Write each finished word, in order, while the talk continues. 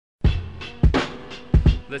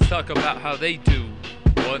Let's talk about how they do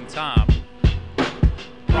one time.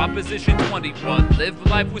 Proposition 21, live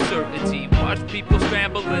life with certainty. Watch people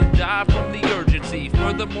scramble and die from the urgency.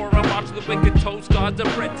 Furthermore, I watch the wicked toast God's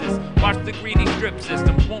apprentice. Watch the greedy strip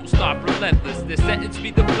systems won't stop, relentless. This sentence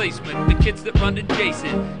be the placement, the kids that run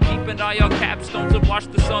adjacent. Keep an eye on capstones and watch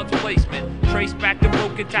the sun's placement. Trace back the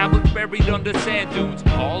broken tablets buried under sand dunes.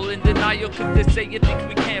 All in denial cause they say it things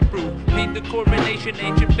we can't prove. Read the coronation,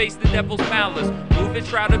 ancient face the devil's malice. Moving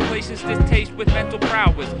shrouded places, distaste with mental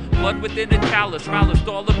prowess. Blood within a chalice, malice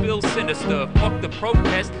all the bills sinister. Fuck the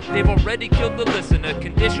protest, they've already killed the listener.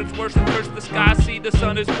 Conditions worse than curse the sky, see the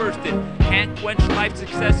sun is bursting. Can't quench life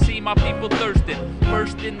success, see my people thirsting.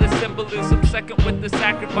 First in the symbolism, second with the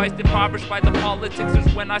sacrifice. Impoverished by the politics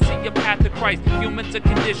is when I see a path to Christ. Humans are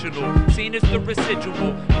conditional, seen as the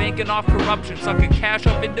residual. Banking off corruption, sucking cash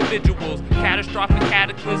up individuals. Catastrophic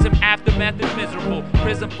cataclysm, aftermath is miserable.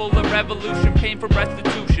 Prison full of revolution, pain for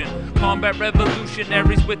restitution. Combat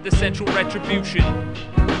revolutionaries with essential retribution.